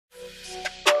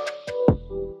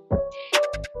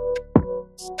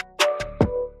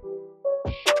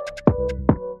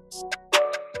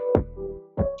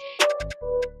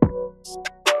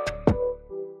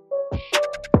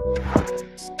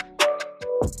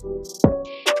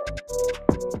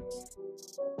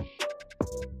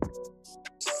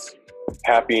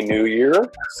Happy New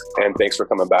Year, and thanks for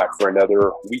coming back for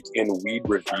another Week in Weed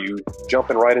review.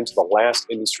 Jumping right into the last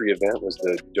industry event was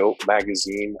the Dope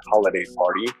Magazine Holiday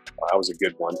Party. That was a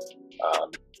good one.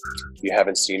 If you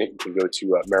haven't seen it, you can go to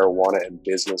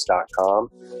marijuanaandbusiness.com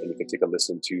and you can take a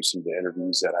listen to some of the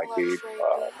interviews that I gave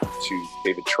to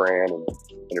David Tran and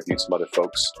interviewed some other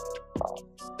folks. It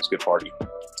was a good party.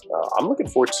 I'm looking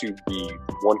forward to the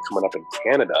one coming up in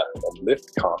Canada, the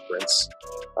LIFT conference.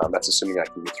 That's assuming I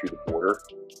can get through the border,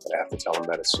 and I have to tell them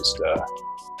that it's just a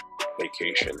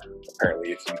vacation.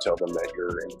 Apparently, if you tell them that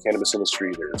you're in the cannabis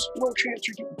industry, there's no chance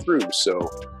you're getting through. So,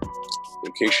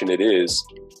 vacation it is.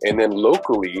 And then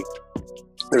locally,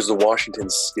 there's the Washington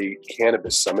State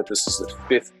Cannabis Summit. This is the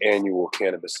 5th annual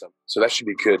Cannabis Summit. So that should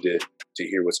be good to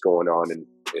hear what's going on in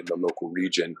the local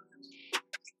region.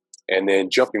 And then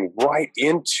jumping right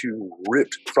into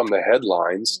ripped from the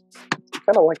headlines, I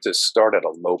kind of like to start at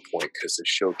a low point because the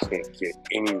show can't get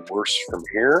any worse from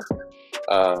here.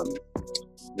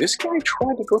 This guy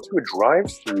tried to go through a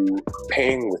drive-through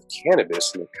paying with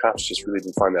cannabis, and the cops just really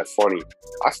didn't find that funny.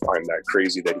 I find that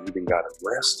crazy that he even got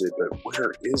arrested, but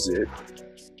where is it?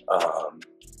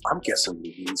 I'm guessing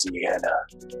Louisiana.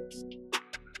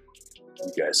 What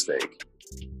do you guys think?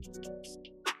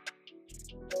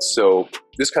 So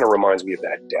this kind of reminds me of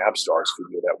that Dab Stars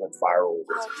video that went viral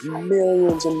with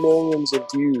millions and millions of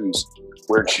views,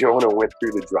 where Jonah went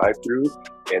through the drive-thru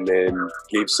and then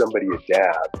gave somebody a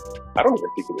dab. I don't even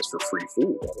think it was for free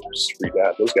food. It was just free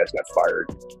dab. Those guys got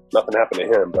fired. Nothing happened to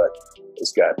him, but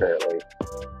this guy apparently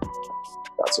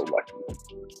not so lucky.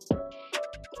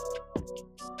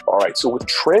 All right, so with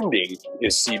trending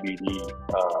is CBD.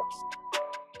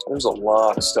 There's a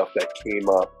lot of stuff that came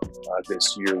up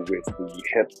this year with the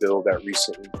hemp bill that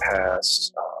recently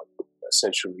passed,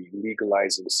 essentially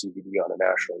legalizing CBD on a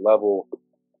national level.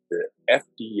 The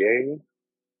FDA,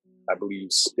 I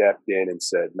believe, stepped in and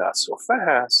said, not so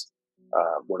fast.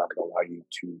 We're not going to allow you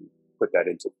to put that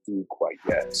into food quite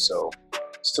yet. So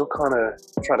still kind of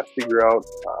trying to figure out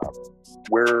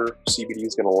where CBD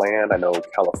is going to land. I know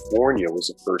California was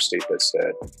the first state that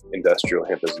said industrial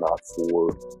hemp is not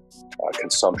for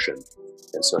consumption.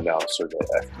 And so now sort of the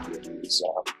FDA is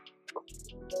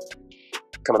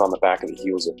coming on the back of the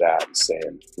heels of that and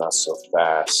saying not so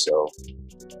fast. So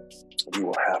we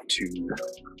will have to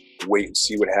wait and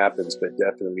see what happens, but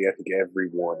definitely I think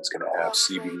everyone is going to have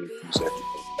CBD infused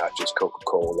everything, not just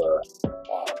Coca-Cola,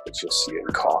 but you'll see it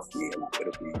in coffee, and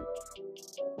it'll be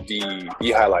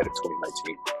the highlight of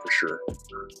 2019 for sure.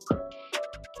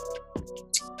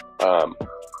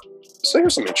 So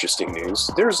here's some interesting news.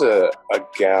 There's a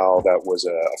gal that was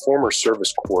a former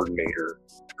service coordinator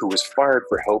who was fired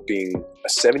for helping a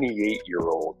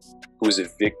 78-year-old who was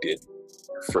evicted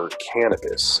for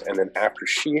cannabis. And then after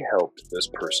she helped this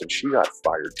person, she got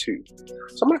fired too.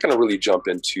 So I'm not going to really jump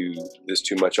into this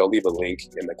too much. I'll leave a link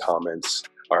in the comments,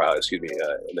 or in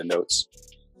the notes,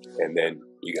 and then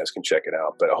you guys can check it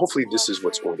out. But hopefully this is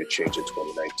what's going to change in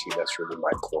 2019. That's really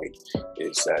my point,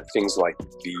 is that things like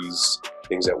these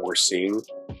things that we're seeing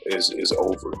is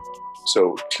over.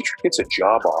 So teacher gets a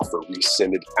job offer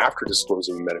rescinded after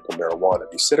disclosing medical marijuana.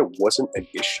 They said it wasn't an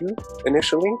issue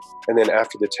initially, and then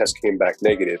after the test came back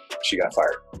negative, she got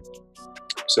fired.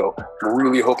 So we're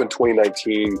really hoping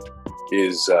 2019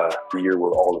 is the year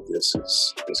where all of this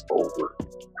is over.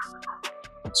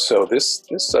 So this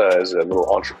is a little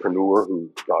entrepreneur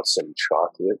who brought some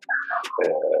chocolate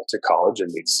to college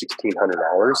and made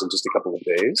 $1,600 in just a couple of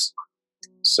days.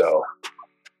 So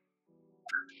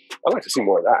I'd like to see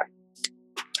more of that.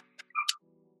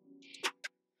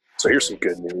 So here's some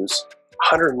good news.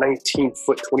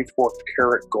 119-foot,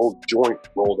 24-karat gold joint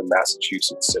rolled in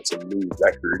Massachusetts sets a new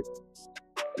record.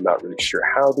 I'm not really sure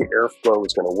how the airflow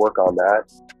is going to work on that.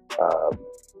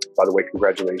 By the way,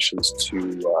 congratulations to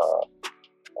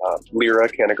Leira,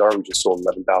 Cannagar, who just sold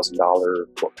 $11,000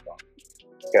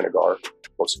 Cannagar,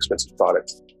 most expensive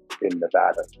product in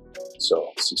Nevada.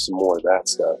 So see some more of that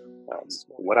stuff.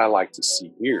 What I like to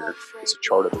see here is a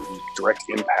chart of the direct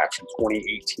impact from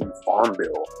 2018 Farm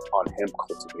Bill on hemp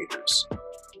cultivators.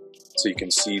 So you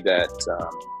can see that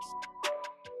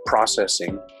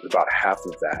processing is about half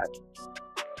of that.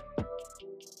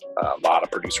 A lot of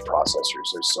producer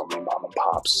processors. There's so many mom and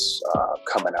pops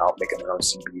coming out making their own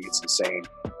CBD. It's insane.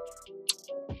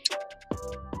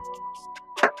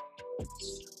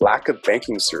 Lack of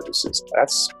banking services.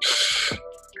 That's,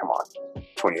 come on,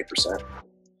 28%.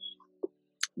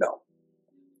 No.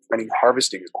 Finding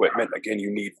harvesting equipment. Again,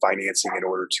 you need financing in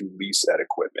order to lease that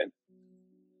equipment.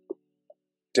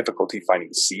 Difficulty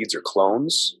finding seeds or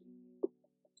clones.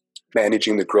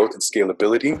 Managing the growth and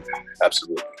scalability?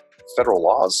 Absolutely. Federal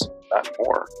laws? Not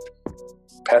more.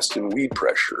 Pest and weed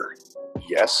pressure?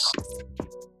 Yes.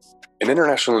 In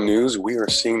international news, we are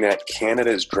seeing that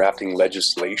Canada is drafting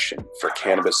legislation for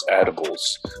cannabis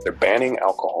edibles. They're banning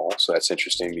alcohol, so that's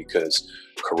interesting because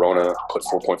Corona put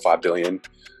 $4.5 billion.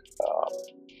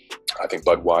 I think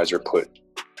Budweiser put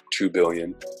 $2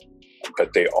 billion,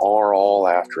 but they are all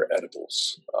after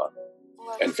edibles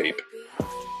and vape.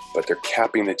 But they're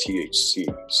capping the THC,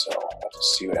 so I'll have to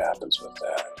see what happens with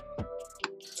that.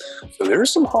 So there are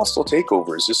some hostile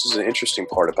takeovers. This is an interesting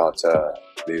part about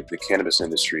the cannabis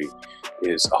industry.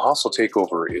 Is a hostile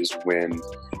takeover is when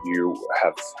you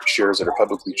have shares that are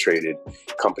publicly traded,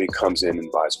 company comes in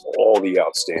and buys all the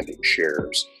outstanding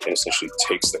shares and essentially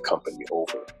takes the company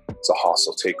over. It's a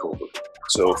hostile takeover.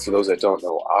 So for those that don't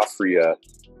know, Aphria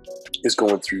is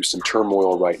going through some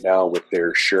turmoil right now with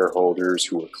their shareholders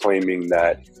who are claiming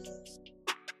that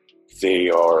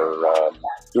they are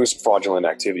doing some fraudulent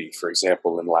activity. For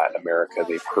example, in Latin America,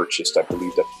 they purchased, I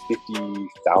believe, a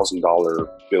 $50,000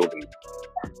 building,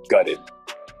 gutted,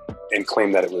 and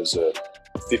claimed that it was a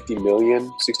 $50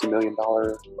 million, $60 million,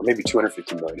 or maybe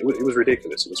 $250 million. It was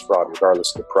ridiculous. It was fraud,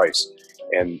 regardless of the price.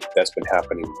 And that's been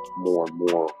happening more and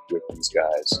more with these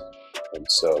guys. And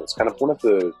so it's kind of one of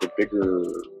the bigger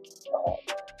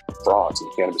frauds in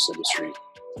the cannabis industry,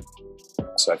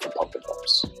 aside from pump and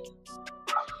dumps.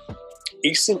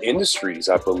 Ascent Industries,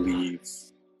 I believe,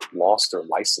 lost their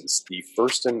license. The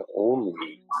first and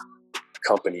only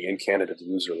company in Canada to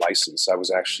lose their license. I was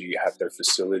actually at their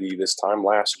facility this time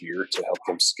last year to help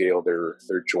them scale their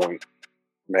joint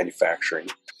manufacturing.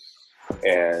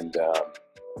 And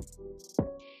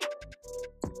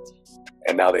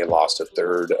now they lost a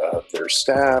third of their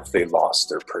staff. They lost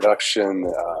their production.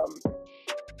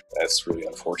 That's really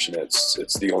unfortunate.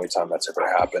 It's the only time that's ever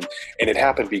happened. And it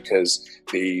happened because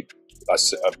they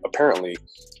apparently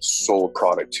sold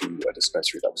product to a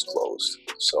dispensary that was closed.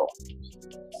 So,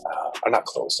 not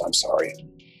closed, I'm sorry,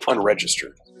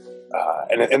 unregistered.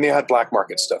 And they had black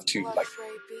market stuff too, like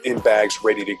in bags,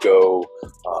 ready to go,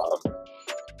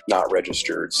 not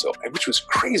registered. So, which was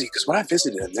crazy because when I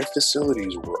visited them, their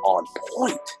facilities were on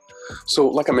point. So,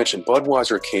 like I mentioned,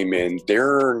 Budweiser came in.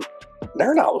 They're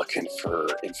not looking for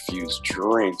infused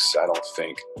drinks, I don't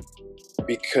think,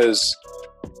 because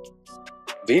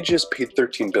they just paid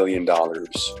 $13 billion to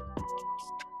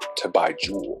buy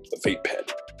Juul, the vape pen.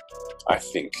 I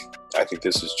think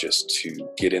this is just to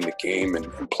get in the game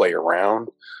and play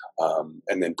around,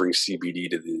 and then bring CBD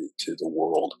to the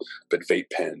world. But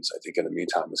vape pens, I think, in the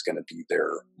meantime, is going to be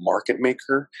their market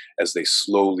maker as they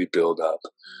slowly build up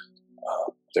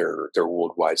their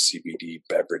worldwide CBD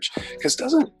beverage. Because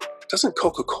doesn't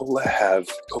Coca-Cola have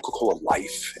Coca-Cola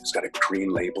Life? It's got a green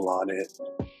label on it.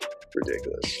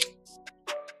 Ridiculous.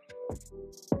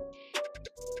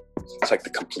 It's like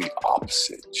the complete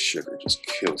opposite. Sugar just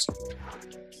kills you.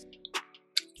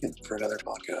 And for another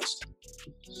podcast.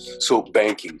 So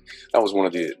banking, that was one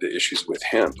of the issues with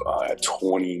hemp at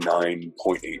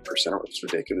 29.8%. It's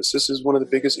ridiculous. This is one of the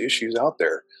biggest issues out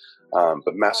there.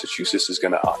 But Massachusetts is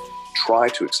going to try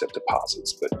to accept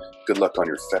deposits, but good luck on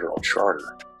your federal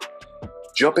charter.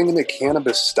 Jumping into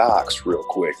cannabis stocks real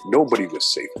quick. Nobody was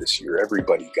safe this year.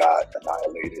 Everybody got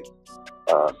annihilated.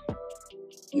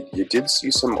 You did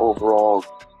see some overall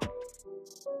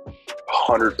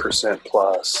 100%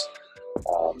 plus,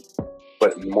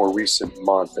 but in the more recent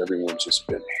month, everyone's just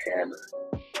been hammered.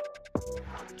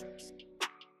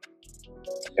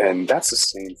 And that's the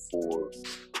same for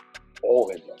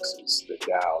all indexes, the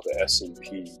Dow, the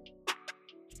S&P,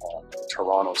 the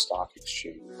Toronto Stock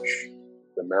Exchange,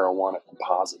 the marijuana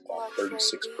composite down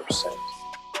 36%.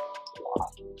 Wow.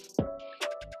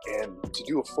 And to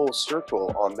do a full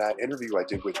circle on that interview I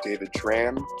did with David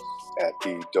Tran at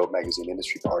the Dope Magazine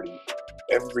Industry Party,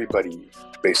 everybody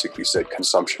basically said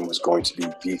consumption was going to be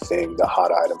the thing, the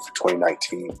hot item for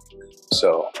 2019.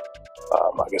 So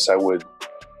I guess I would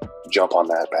jump on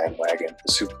that bandwagon.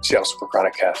 The Seattle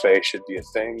Superchronic Cafe should be a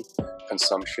thing.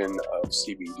 Consumption of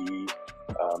CBD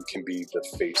can be the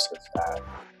face of that.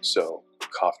 So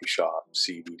coffee shop,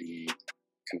 CBD,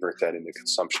 convert that into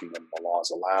consumption when the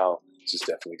laws allow. This is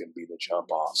definitely going to be the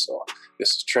jump off. So this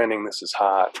is trending. This is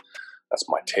hot. That's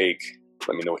my take.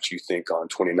 Let me know what you think on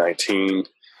 2019.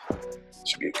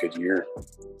 Should be a good year.